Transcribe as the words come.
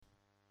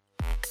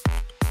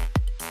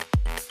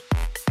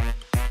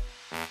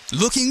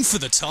Looking for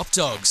the top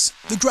dogs?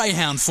 The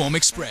Greyhound Form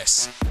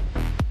Express.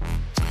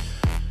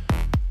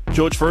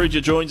 George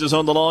Farrugia joins us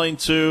on the line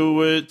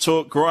to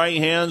talk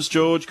greyhounds.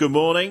 George, good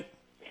morning.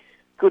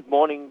 Good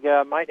morning,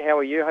 mate. How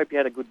are you? Hope you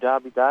had a good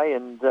Derby day,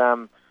 and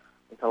there's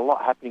a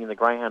lot happening in the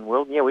greyhound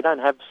world. Yeah, we don't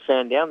have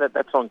Sandown.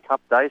 That's on Cup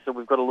Day, so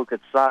we've got to look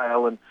at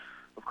sale, and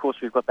of course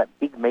we've got that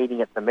big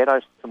meeting at the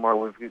Meadows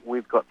tomorrow.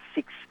 We've got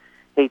 6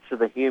 heats of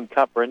the Hume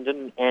Cup,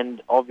 Brendan,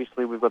 and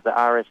obviously we've got the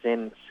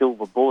RSN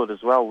Silver Bullet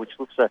as well, which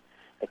looks a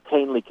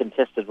keenly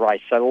contested race.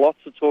 So lots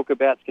to talk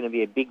about. It's going to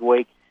be a big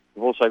week.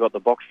 We've also got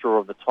the box draw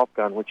of the Top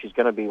Gun, which is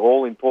going to be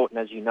all important,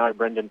 as you know,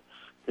 Brendan,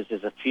 because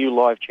there's a few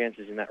live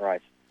chances in that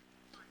race.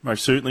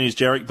 Most certainly is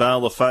Jarek Bale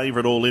the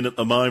favourite all in at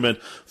the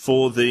moment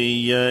for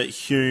the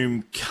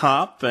Hume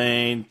Cup,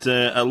 and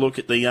a look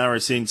at the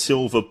RSN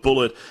Silver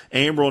Bullet.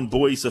 Amron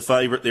Boy's the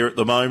favourite there at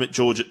the moment.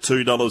 George at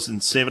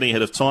 $2.70,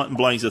 ahead of Titan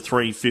Blazer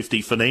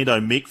 $3.50, Finito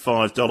Mick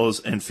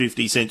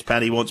 $5.50,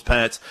 Paddy Wants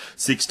Pats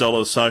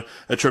 $6. So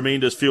a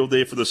tremendous field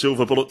there for the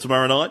Silver Bullet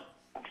tomorrow night.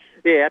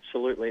 Yeah,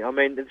 absolutely. I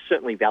mean, there's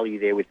certainly value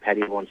there with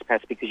Paddy Wants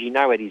Pats, because you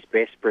know at his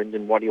best,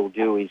 Brendan, what he'll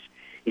do is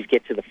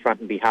get to the front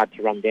and be hard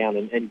to run down.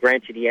 And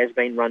granted, he has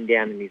been run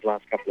down in his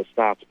last couple of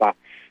starts, but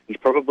he's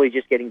probably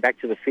just getting back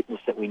to the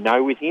fitness that we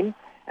know with him,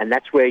 and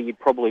that's where you'd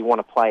probably want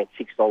to play at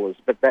 $6.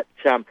 But that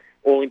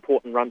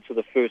all-important run to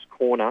the first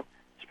corner,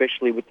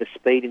 especially with the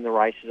speed in the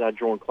races, are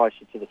drawn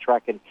closer to the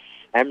track. And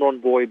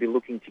Amron Boy will be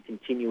looking to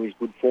continue his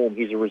good form.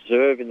 He's a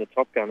reserve in the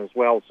Top Gun as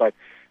well, so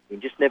you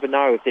just never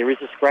know. If there is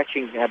a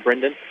scratching,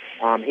 Brendan,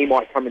 he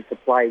might come into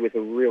play with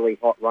a really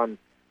hot run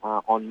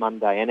on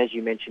Monday. And as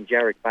you mentioned,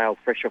 Jarek Bale,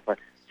 fresh off a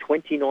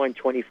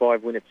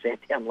 29-25 win at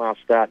Sandown last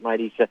start,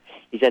 mate.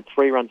 He's had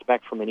 3 runs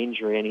back from an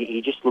injury, and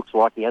he just looks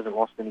like he hasn't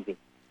lost anything.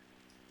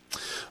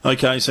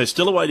 Okay, so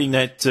still awaiting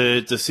that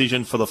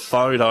decision for the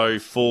photo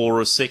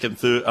for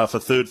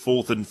third,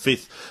 fourth and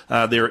fifth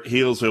there at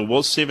Healesville.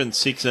 Was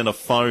 7-6 and a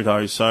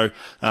photo, so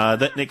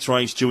that next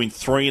race due in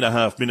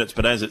 3.5 minutes,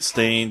 but as it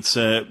stands,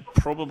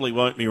 probably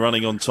won't be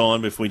running on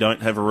time if we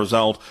don't have a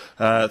result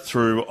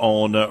through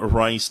on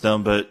race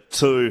number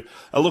 2.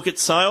 A look at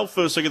Sale.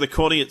 First look at the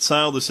quaddy at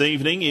Sale this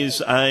evening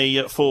is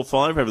a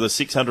 4-5 over the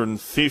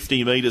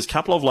 650 metres.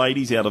 Couple of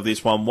ladies out of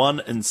this one,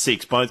 1 and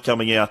 6, both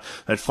coming out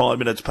at 5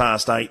 minutes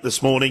past 8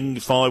 this morning.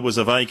 5 was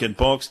a vacant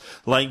box.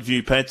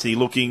 Lakeview Patsy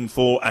looking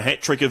for a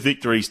hat-trick of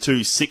victories,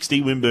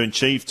 $2.60. Wimburn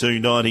Chief,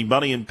 $2.90.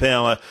 Money and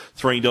Power,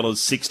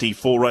 $3.60.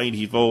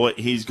 $4.84.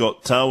 He's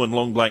got Toe, and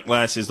Long Black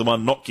Lass is the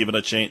one not given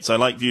a chance. So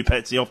Lakeview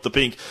Patsy off the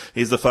pink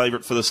is the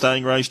favourite for the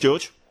staying race,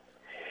 George.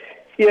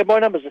 Yeah, my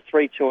numbers are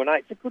 3, 2 and 8.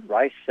 It's a good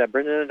race,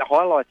 Brendan, and it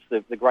highlights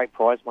the great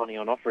prize money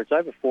on offer. It's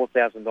over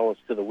 $4,000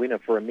 to the winner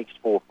for a mixed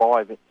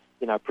 4-5,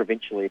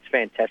 provincially. It's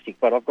fantastic.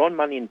 But I've gone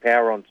Money and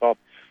Power on top.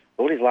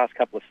 All his last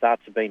couple of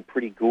starts have been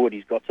pretty good.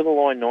 He's got to the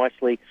line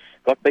nicely,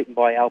 got beaten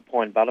by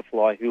Alpine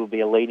Butterfly, who will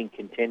be a leading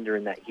contender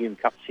in that Hume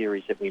Cup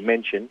series that we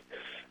mentioned.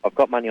 I've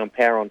got Money on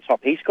Power on top.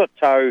 He's got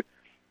Toe,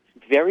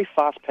 very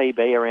fast PB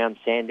around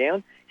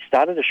Sandown.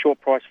 Started a short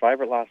price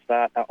favourite last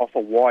start off a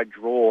wide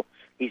draw.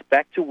 He's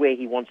back to where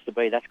he wants to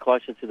be. That's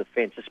closer to the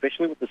fence,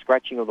 especially with the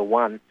scratching of the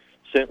 1.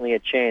 Certainly a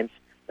chance.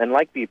 And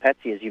Lakeview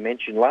Patsy, as you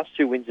mentioned, last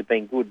 2 wins have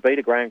been good. Beat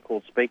a ground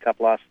called Speak Up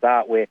last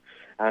start, where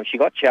she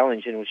got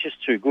challenged and was just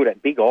too good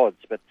at big odds.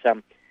 But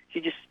she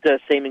just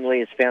seemingly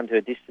has found her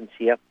distance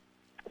here.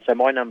 So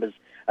my numbers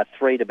are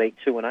 3 to beat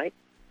 2 and 8.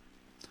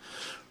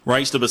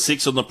 Race number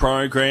 6 on the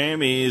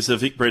program is a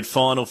Vicbred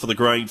final for the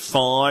grade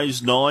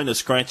 5s. 9 are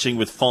scratching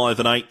with 5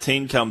 and 8.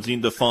 10 comes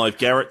into 5.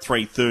 Garrett,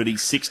 $3.30.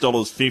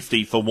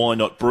 $6.50 for Why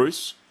Not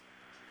Bruce.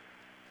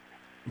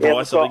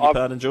 Bryce, I beg your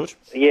pardon, George?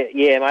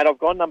 Yeah, mate. I've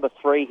gone number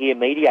 3 here,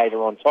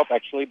 Mediator, on top,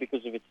 actually,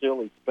 because of its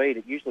early speed.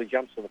 It usually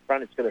jumps to the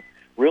front. It's got a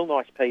real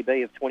nice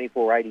PB of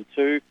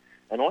 24.82,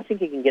 and I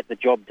think he can get the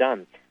job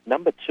done.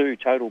 Number 2,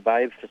 Total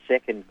Babe for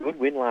second. Good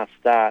win last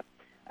start.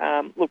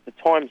 Look, the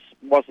times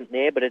wasn't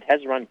there, but it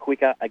has run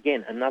quicker.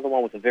 Again, another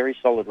one with a very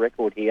solid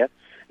record here.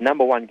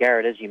 Number 1,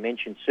 Garrett, as you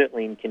mentioned,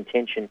 certainly in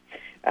contention.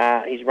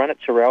 He's run at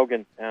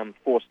Terrelgan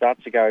 4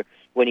 starts ago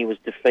when he was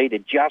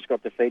defeated. Just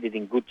got defeated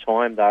in good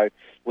time, though.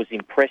 Was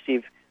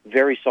impressive.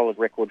 Very solid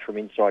record from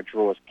inside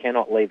draws.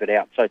 Cannot leave it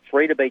out. So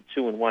 3 to beat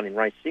 2 and 1 in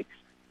race 6.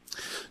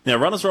 Now,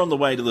 runners are on the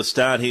way to the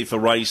start here for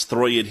race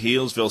 3 at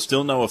Healesville.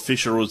 Still no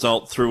official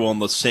result through on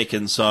the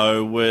second,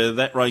 so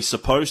that race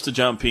supposed to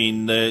jump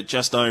in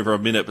just over a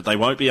minute, but they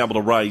won't be able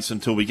to race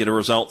until we get a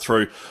result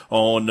through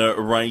on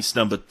race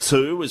number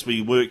 2 as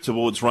we work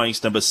towards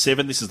race number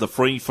 7. This is the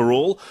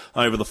free-for-all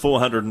over the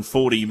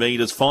 440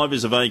 metres. 5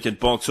 is a vacant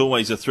box,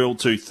 always a thrill,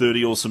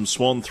 $2.30. Awesome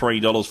Swan,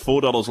 $3.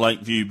 $4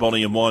 Lakeview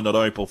Bonnie and Why Not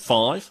Opal,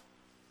 $5.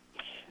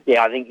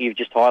 Yeah, I think you've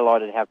just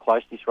highlighted how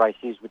close this race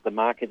is with the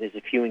market. There's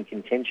a few in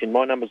contention.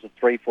 My numbers are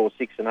 3, 4,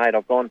 6 and 8.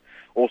 I've gone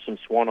Awesome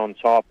Swan on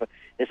top.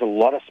 There's a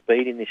lot of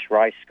speed in this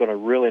race. It's got a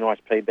really nice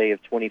PB of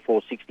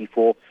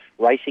 24.64.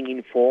 Racing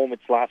in form.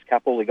 Its last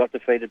couple, he got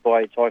defeated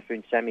by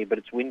Typhoon Sammy, but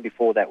its win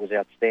before that was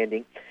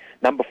outstanding.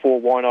 Number 4,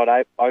 Why Not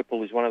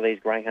Opal, is one of these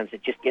greyhounds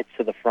that just gets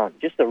to the front.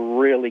 Just a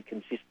really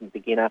consistent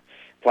beginner.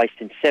 placed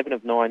in 7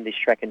 of 9 this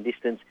track and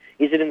distance.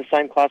 Is it in the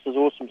same class as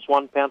Awesome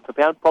Swan pound for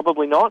pound?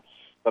 Probably not,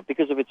 but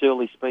because of its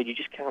early speed, you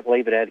just can't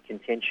leave it out of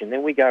contention.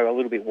 Then we go a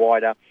little bit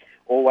wider,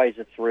 Always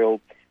a Thrill,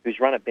 who's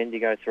run at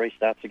Bendigo 3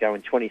 starts ago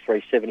in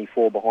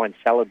 23.74 behind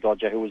Salad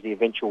Dodger, who was the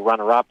eventual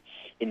runner-up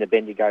in the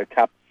Bendigo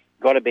Cup.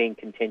 Got to be in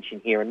contention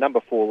here. And number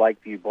 4,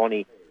 Lakeview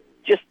Bonnie,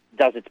 just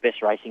does its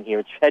best racing here.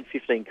 It's had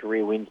 15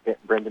 career wins,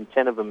 Brendan.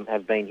 10 of them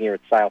have been here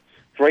at Sale.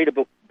 3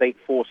 to beat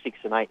 4, 6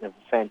 and 8 in a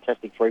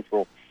fantastic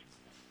free-for-all.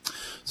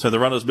 So the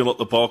runners mill at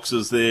the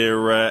boxes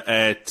there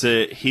at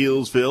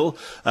Healesville.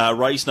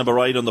 Race number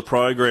 8 on the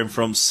program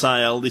from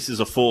Sale. This is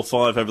a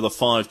 4-5 over the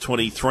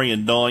 5.23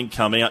 and 9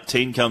 come out.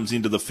 10 comes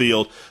into the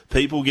field.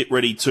 People get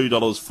ready,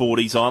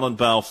 $2.40. Island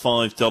Bale,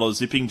 $5.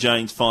 Zipping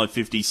James,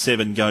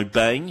 $5.57. Go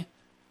bang.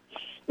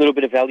 A little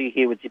bit of value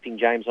here with Zipping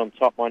James on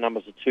top. My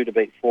numbers are 2 to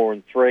beat 4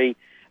 and 3.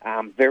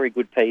 Very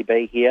good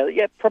PB here.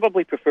 Yeah,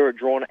 probably prefer it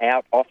drawn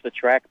out off the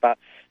track, but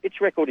its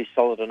record is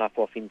solid enough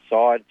off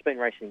inside. It's been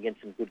racing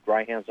against some good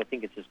greyhounds. I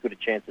think it's as good a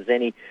chance as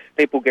any.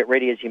 People get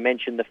ready, as you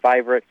mentioned, the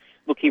favourite.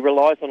 Look, he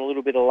relies on a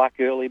little bit of luck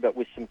early, but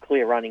with some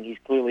clear running, he's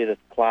clearly the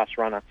class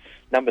runner.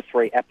 Number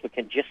 3,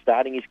 Applicant, just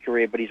starting his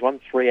career, but he's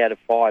won 3 out of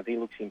 5. He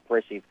looks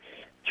impressive.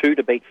 2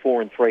 to beat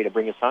 4 and 3 to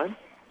bring us home.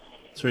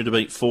 2 to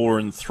beat 4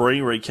 and 3.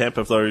 Recap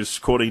of those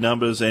quaddy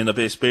numbers and a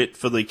best bet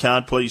for the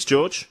card, please,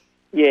 George.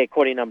 Yeah,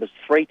 quaddy numbers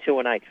 3, 2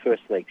 and 8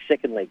 first leg.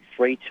 Second leg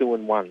 3, 2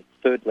 and 1.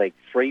 Third leg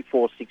 3,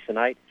 4, 6 and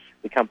 8.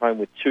 We come home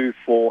with 2,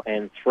 4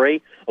 and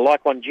 3. I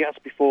like one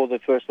just before the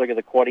first leg of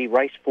the quaddy.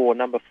 Race 4,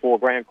 number 4,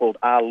 greyhound called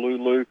R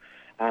Lulu.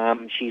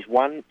 She's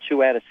won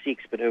 2 out of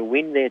 6, but her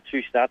win there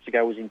 2 starts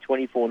ago was in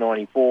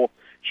 24.94.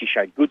 She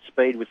showed good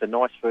speed with a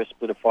nice first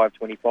split of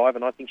 5.25,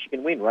 and I think she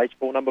can win. Race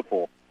 4, number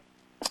 4.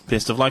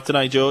 Best of luck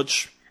today,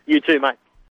 George. You too, mate.